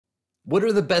What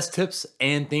are the best tips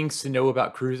and things to know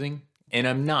about cruising? And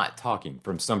I'm not talking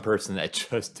from some person that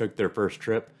just took their first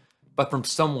trip, but from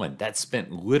someone that spent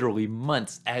literally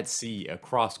months at sea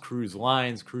across cruise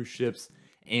lines, cruise ships,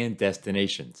 and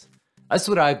destinations. That's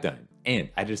what I've done, and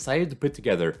I decided to put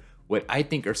together what I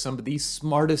think are some of the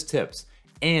smartest tips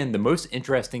and the most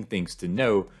interesting things to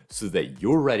know so that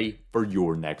you're ready for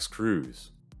your next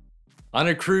cruise. On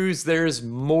a cruise, there's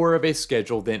more of a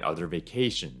schedule than other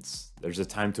vacations. There's a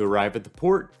time to arrive at the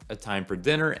port, a time for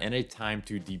dinner, and a time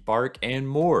to debark, and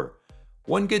more.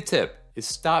 One good tip is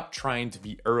stop trying to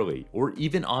be early or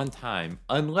even on time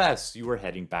unless you are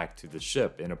heading back to the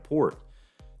ship in a port.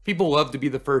 People love to be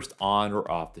the first on or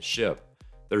off the ship.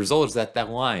 The result is that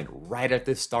line right at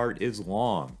the start is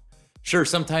long. Sure,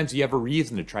 sometimes you have a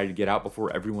reason to try to get out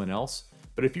before everyone else,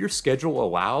 but if your schedule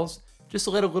allows, just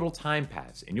let a little time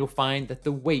pass and you'll find that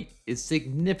the wait is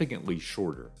significantly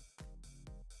shorter.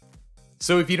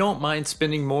 So if you don't mind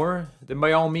spending more, then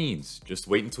by all means, just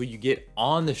wait until you get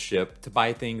on the ship to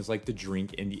buy things like the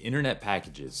drink and the internet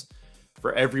packages.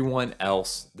 For everyone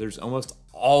else, there's almost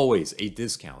always a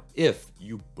discount if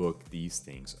you book these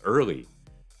things early.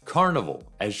 Carnival,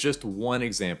 as just one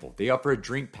example, they offer a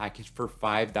drink package for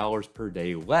 $5 per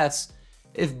day less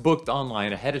if booked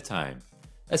online ahead of time.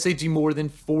 That saves you more than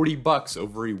 $40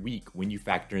 over a week when you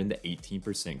factor in the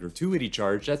 18% gratuity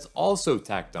charge that's also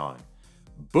tacked on.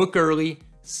 Book early,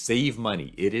 save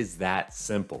money. It is that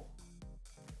simple.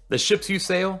 The ships you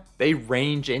sail, they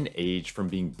range in age from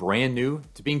being brand new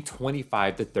to being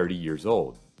 25 to 30 years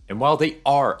old. And while they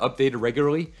are updated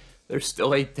regularly, there's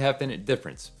still a definite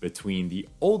difference between the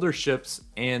older ships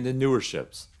and the newer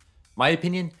ships. My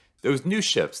opinion, those new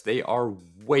ships, they are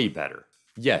way better.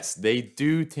 Yes, they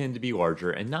do tend to be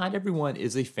larger and not everyone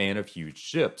is a fan of huge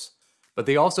ships, but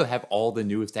they also have all the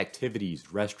newest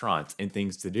activities, restaurants, and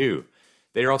things to do.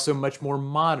 They are also much more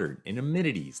modern in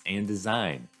amenities and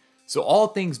design. So all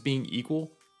things being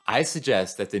equal, I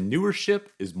suggest that the newer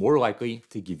ship is more likely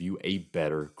to give you a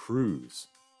better cruise.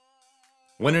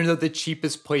 Want to know the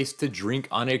cheapest place to drink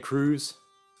on a cruise?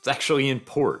 It's actually in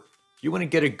port. If you want to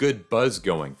get a good buzz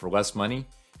going for less money,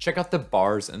 check out the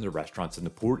bars and the restaurants in the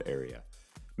port area.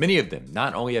 Many of them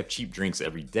not only have cheap drinks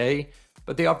every day,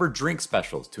 but they offer drink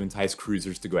specials to entice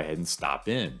cruisers to go ahead and stop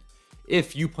in.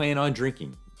 If you plan on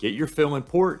drinking, get your fill in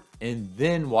port and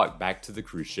then walk back to the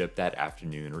cruise ship that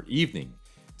afternoon or evening.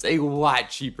 It's a lot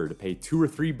cheaper to pay $2 or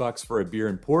 $3 for a beer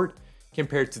in port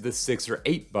compared to the $6 or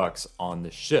 $8 on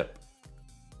the ship.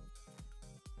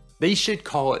 They should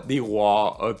call it the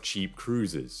law of cheap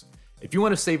cruises. If you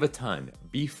want to save a ton,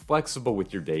 be flexible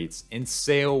with your dates and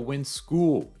sail when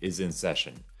school is in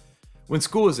session. When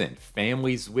school is in,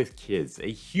 families with kids, a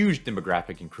huge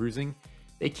demographic in cruising,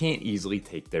 they can't easily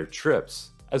take their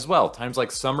trips. As well, times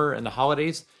like summer and the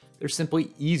holidays, they're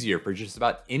simply easier for just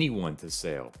about anyone to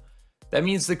sail. That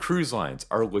means the cruise lines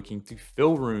are looking to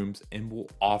fill rooms and will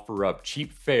offer up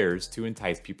cheap fares to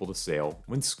entice people to sail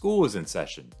when school is in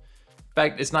session. In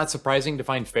fact, it's not surprising to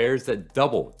find fares that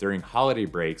double during holiday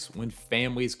breaks when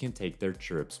families can take their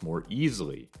trips more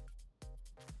easily.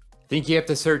 Think you have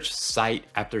to search site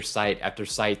after site after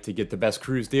site to get the best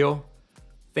cruise deal?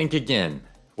 Think again.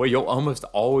 What you'll almost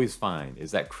always find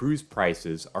is that cruise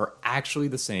prices are actually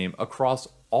the same across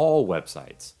all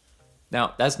websites.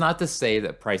 Now, that's not to say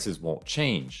that prices won't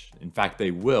change. In fact,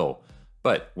 they will.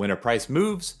 But when a price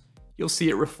moves, you'll see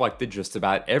it reflected just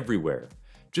about everywhere.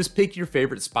 Just pick your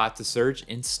favorite spot to search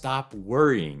and stop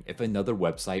worrying if another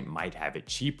website might have it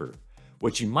cheaper.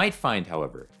 What you might find,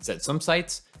 however, is that some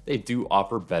sites, they do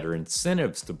offer better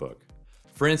incentives to book.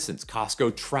 For instance,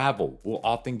 Costco Travel will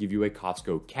often give you a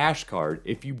Costco cash card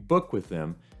if you book with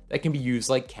them that can be used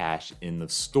like cash in the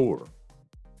store.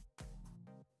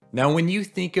 Now, when you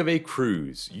think of a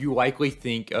cruise, you likely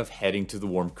think of heading to the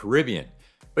warm Caribbean,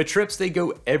 but trips they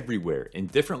go everywhere in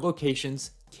different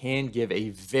locations can give a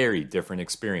very different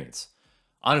experience.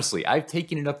 Honestly, I've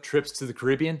taken enough trips to the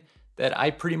Caribbean that I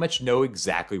pretty much know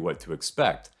exactly what to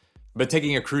expect. But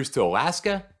taking a cruise to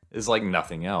Alaska is like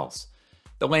nothing else.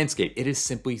 The landscape, it is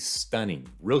simply stunning,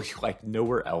 really like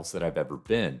nowhere else that I've ever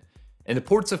been. And the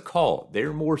ports of call,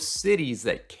 they're more cities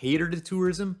that cater to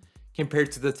tourism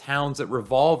compared to the towns that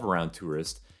revolve around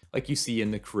tourists like you see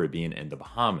in the Caribbean and the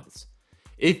Bahamas.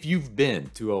 If you've been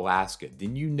to Alaska,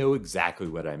 then you know exactly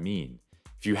what I mean.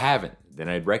 If you haven't, then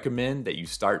I'd recommend that you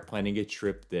start planning a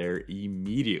trip there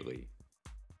immediately.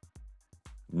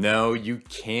 No, you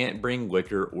can't bring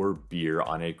liquor or beer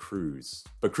on a cruise,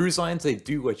 but cruise lines, they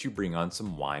do let you bring on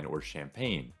some wine or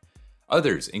champagne.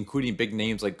 Others, including big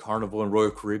names like Carnival and Royal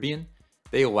Caribbean,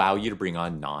 they allow you to bring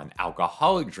on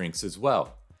non-alcoholic drinks as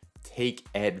well. Take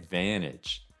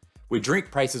advantage. With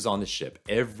drink prices on the ship,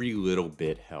 every little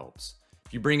bit helps.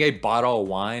 If you bring a bottle of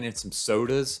wine and some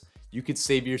sodas, you could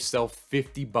save yourself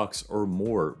 50 bucks or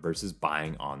more versus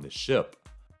buying on the ship.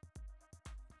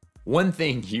 One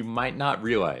thing you might not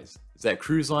realize is that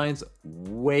cruise lines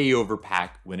way overpack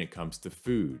when it comes to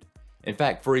food. In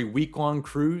fact, for a week-long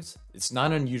cruise, it's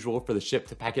not unusual for the ship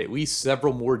to pack at least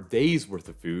several more days worth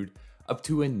of food, up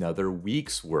to another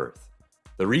week's worth.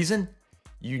 The reason?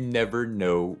 You never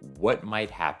know what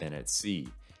might happen at sea.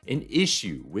 An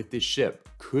issue with the ship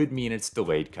could mean it's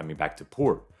delayed coming back to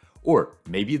port, or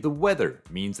maybe the weather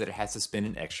means that it has to spend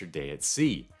an extra day at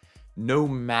sea. No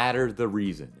matter the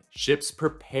reason, ships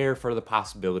prepare for the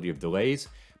possibility of delays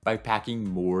by packing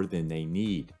more than they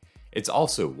need. It's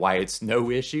also why it's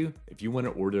no issue if you want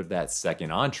to order that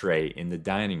second entree in the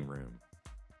dining room.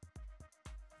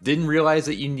 Didn't realize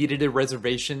that you needed a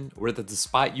reservation or that the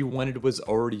spot you wanted was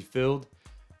already filled?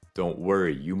 Don't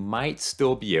worry, you might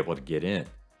still be able to get in.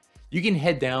 You can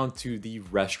head down to the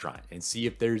restaurant and see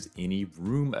if there's any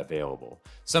room available.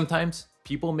 Sometimes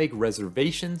people make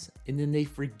reservations and then they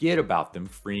forget about them,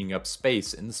 freeing up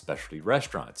space in the specialty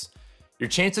restaurants. Your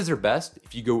chances are best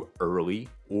if you go early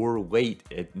or late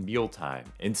at mealtime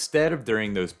instead of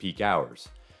during those peak hours.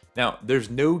 Now, there's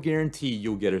no guarantee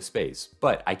you'll get a space,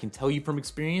 but I can tell you from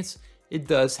experience, it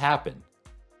does happen.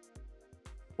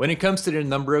 When it comes to the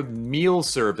number of meals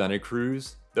served on a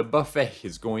cruise, the buffet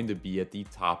is going to be at the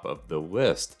top of the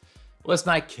list. Let's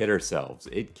not kid ourselves,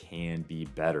 it can be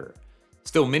better.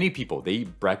 Still, many people, they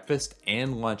eat breakfast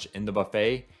and lunch in the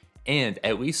buffet and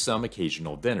at least some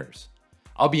occasional dinners.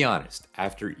 I'll be honest,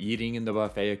 after eating in the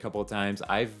buffet a couple of times,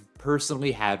 I've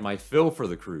personally had my fill for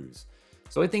the cruise.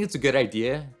 So I think it's a good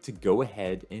idea to go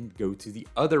ahead and go to the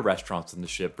other restaurants on the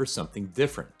ship for something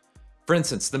different. For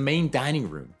instance, the main dining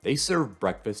room, they serve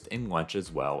breakfast and lunch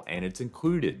as well, and it's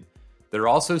included. There are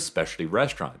also specialty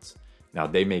restaurants. Now,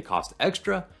 they may cost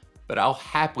extra, but I'll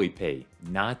happily pay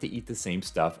not to eat the same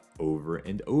stuff over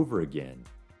and over again.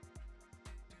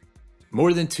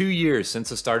 More than 2 years since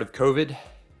the start of COVID,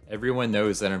 everyone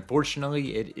knows that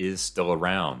unfortunately it is still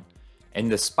around. And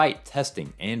despite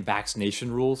testing and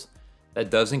vaccination rules,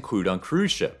 that does include on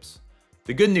cruise ships.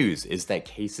 The good news is that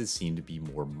cases seem to be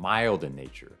more mild in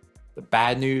nature. The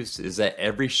bad news is that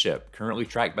every ship currently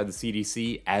tracked by the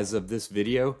CDC as of this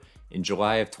video in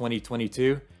July of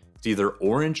 2022 is either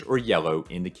orange or yellow,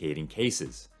 indicating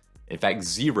cases. In fact,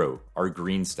 0 are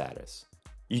green status.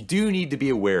 You do need to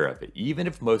be aware of it, even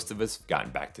if most of us have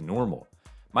gotten back to normal.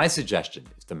 My suggestion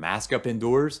is to mask up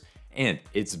indoors, and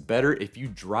it's better if you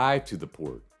drive to the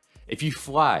port. If you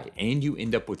fly and you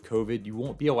end up with COVID, you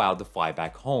won't be allowed to fly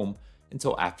back home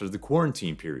until after the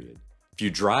quarantine period. If you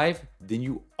drive, then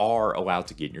you are allowed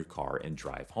to get in your car and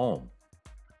drive home.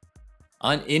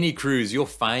 On any cruise, you'll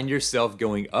find yourself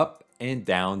going up and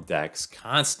down decks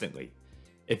constantly.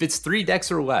 If it's 3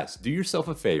 decks or less, do yourself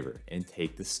a favor and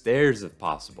take the stairs if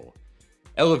possible.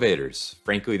 Elevators,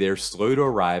 frankly, they're slow to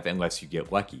arrive unless you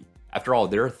get lucky. After all,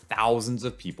 there are thousands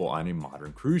of people on a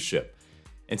modern cruise ship.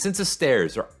 And since the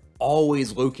stairs are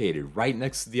always located right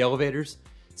next to the elevators,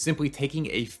 simply taking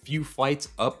a few flights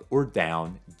up or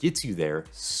down gets you there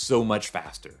so much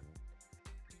faster.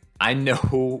 I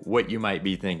know what you might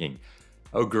be thinking.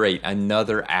 Oh great,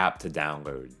 another app to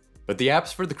download. But the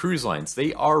apps for the cruise lines,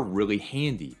 they are really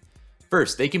handy.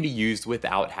 First, they can be used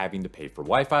without having to pay for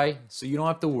Wi-Fi, so you don't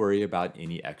have to worry about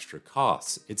any extra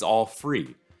costs. It's all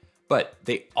free. But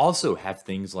they also have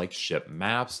things like ship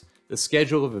maps, the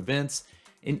schedule of events,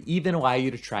 and even allow you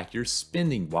to track your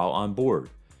spending while on board.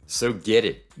 So get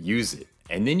it, use it,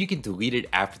 and then you can delete it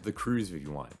after the cruise if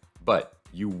you want. But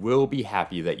you will be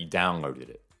happy that you downloaded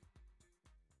it.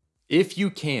 If you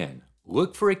can,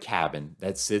 look for a cabin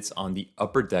that sits on the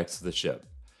upper decks of the ship.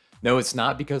 No, it's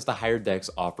not because the higher decks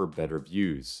offer better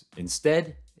views.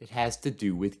 Instead, it has to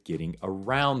do with getting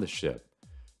around the ship.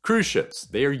 Cruise ships,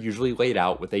 they are usually laid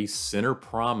out with a center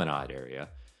promenade area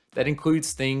that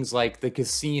includes things like the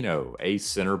casino, a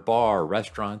center bar,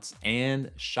 restaurants,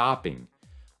 and shopping.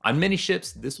 On many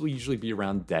ships, this will usually be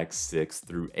around decks 6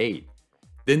 through 8.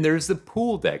 Then there's the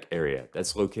pool deck area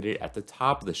that's located at the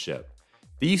top of the ship.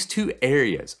 These 2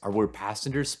 areas are where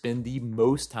passengers spend the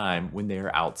most time when they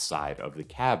are outside of the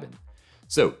cabin.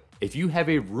 So if you have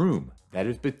a room that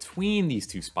is between these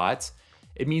 2 spots,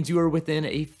 it means you are within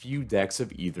a few decks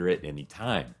of either at any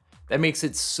time. That makes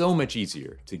it so much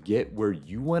easier to get where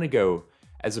you want to go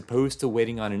as opposed to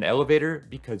waiting on an elevator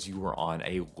because you are on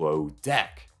a low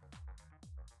deck.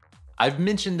 I've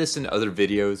mentioned this in other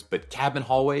videos, but cabin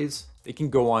hallways, they can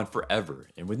go on forever,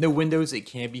 and with no windows, it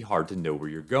can be hard to know where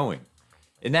you're going.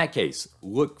 In that case,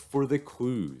 look for the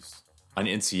clues. On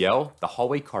NCL, the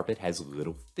hallway carpet has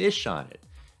little fish on it.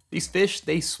 These fish,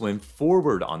 they swim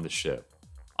forward on the ship.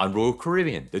 On Royal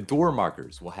Caribbean, the door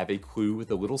markers will have a clue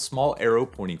with a little small arrow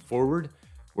pointing forward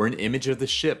or an image of the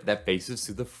ship that faces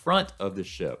to the front of the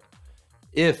ship.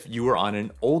 If you are on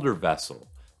an older vessel,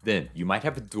 then you might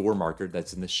have a door marker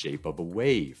that's in the shape of a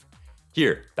wave.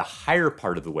 Here, the higher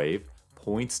part of the wave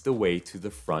points the way to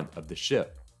the front of the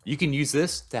ship. You can use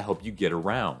this to help you get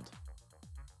around.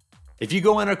 If you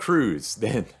go on a cruise,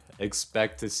 then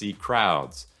expect to see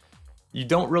crowds. You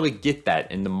don't really get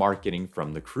that in the marketing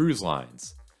from the cruise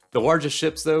lines. The largest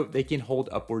ships, though, they can hold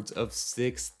upwards of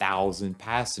 6,000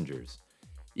 passengers.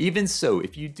 Even so,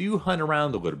 if you do hunt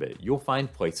around a little bit, you'll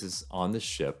find places on the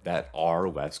ship that are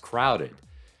less crowded.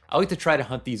 I like to try to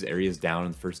hunt these areas down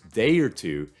in the first day or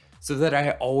two so that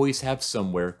I always have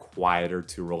somewhere quieter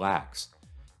to relax.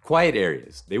 Quiet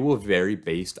areas, they will vary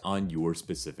based on your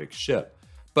specific ship,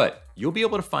 but you'll be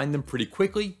able to find them pretty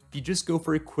quickly if you just go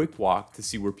for a quick walk to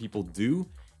see where people do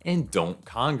and don't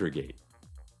congregate.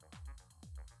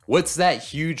 What's that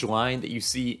huge line that you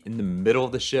see in the middle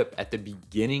of the ship at the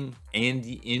beginning and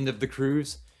the end of the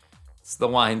cruise? It's the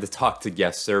line to talk to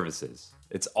guest services.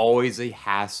 It's always a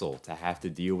hassle to have to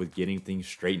deal with getting things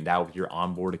straightened out with your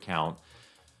onboard account,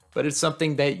 but it's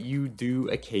something that you do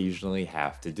occasionally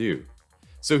have to do.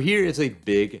 So here is a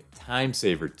big time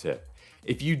saver tip.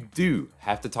 If you do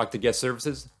have to talk to guest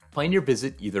services, plan your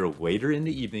visit either later in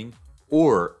the evening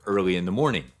or early in the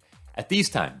morning. At these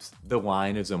times, the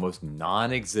line is almost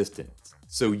non-existent,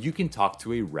 so you can talk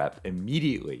to a rep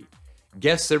immediately.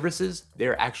 Guest services,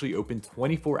 they're actually open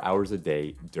 24 hours a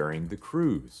day during the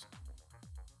cruise.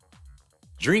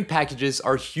 Drink packages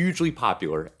are hugely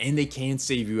popular and they can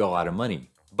save you a lot of money,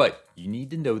 but you need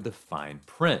to know the fine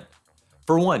print.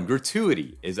 For one,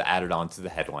 gratuity is added on to the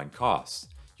headline costs.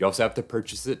 You also have to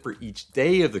purchase it for each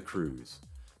day of the cruise.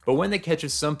 But one that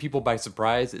catches some people by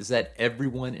surprise is that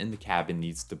everyone in the cabin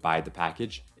needs to buy the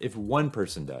package if one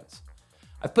person does.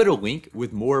 I've put a link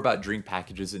with more about drink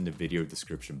packages in the video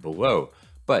description below,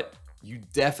 but you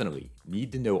definitely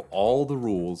need to know all the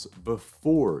rules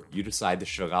before you decide to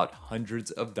shell out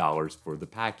hundreds of dollars for the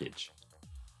package.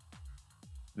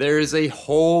 There is a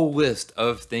whole list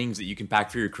of things that you can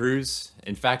pack for your cruise.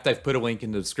 In fact, I've put a link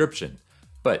in the description.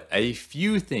 But a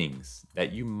few things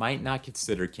that you might not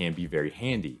consider can be very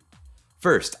handy.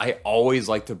 First, I always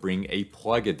like to bring a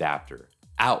plug adapter.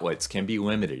 Outlets can be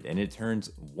limited and it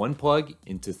turns one plug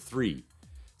into 3.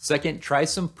 Second, try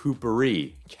some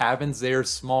poopery. Cabins, they are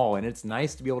small and it's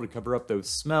nice to be able to cover up those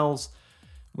smells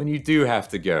when you do have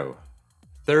to go.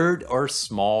 Third are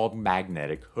small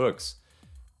magnetic hooks.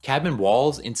 Cabin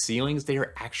walls and ceilings, they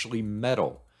are actually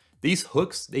metal. These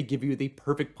hooks, they give you the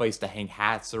perfect place to hang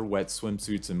hats or wet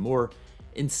swimsuits and more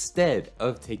instead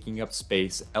of taking up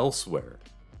space elsewhere.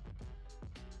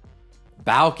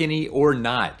 Balcony or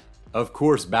not. Of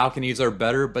course, balconies are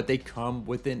better, but they come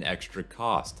with an extra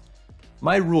cost.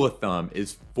 My rule of thumb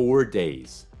is 4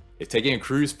 days. If taking a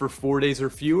cruise for 4 days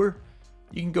or fewer,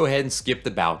 you can go ahead and skip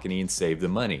the balcony and save the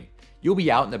money. You'll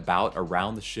be out and about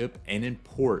around the ship and in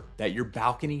port that your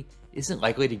balcony isn't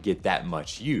likely to get that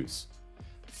much use.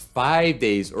 5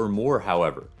 days or more,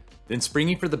 however, then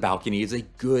springing for the balcony is a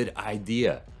good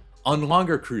idea. On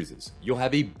longer cruises, you'll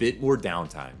have a bit more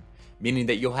downtime, meaning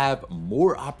that you'll have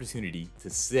more opportunity to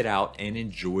sit out and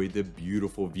enjoy the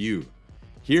beautiful view.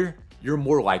 Here, you're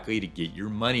more likely to get your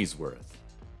money's worth.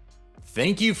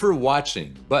 Thank you for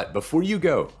watching, but before you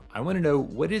go, I want to know,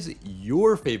 what is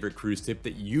your favorite cruise tip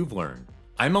that you've learned?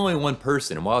 I'm only one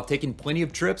person, and while I've taken plenty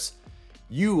of trips,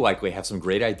 you likely have some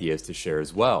great ideas to share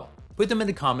as well. Put them in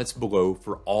the comments below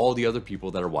for all the other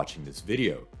people that are watching this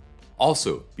video.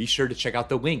 Also, be sure to check out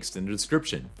the links in the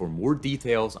description for more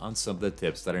details on some of the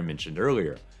tips that I mentioned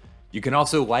earlier. You can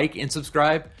also like and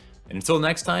subscribe, and until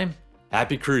next time,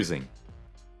 happy cruising!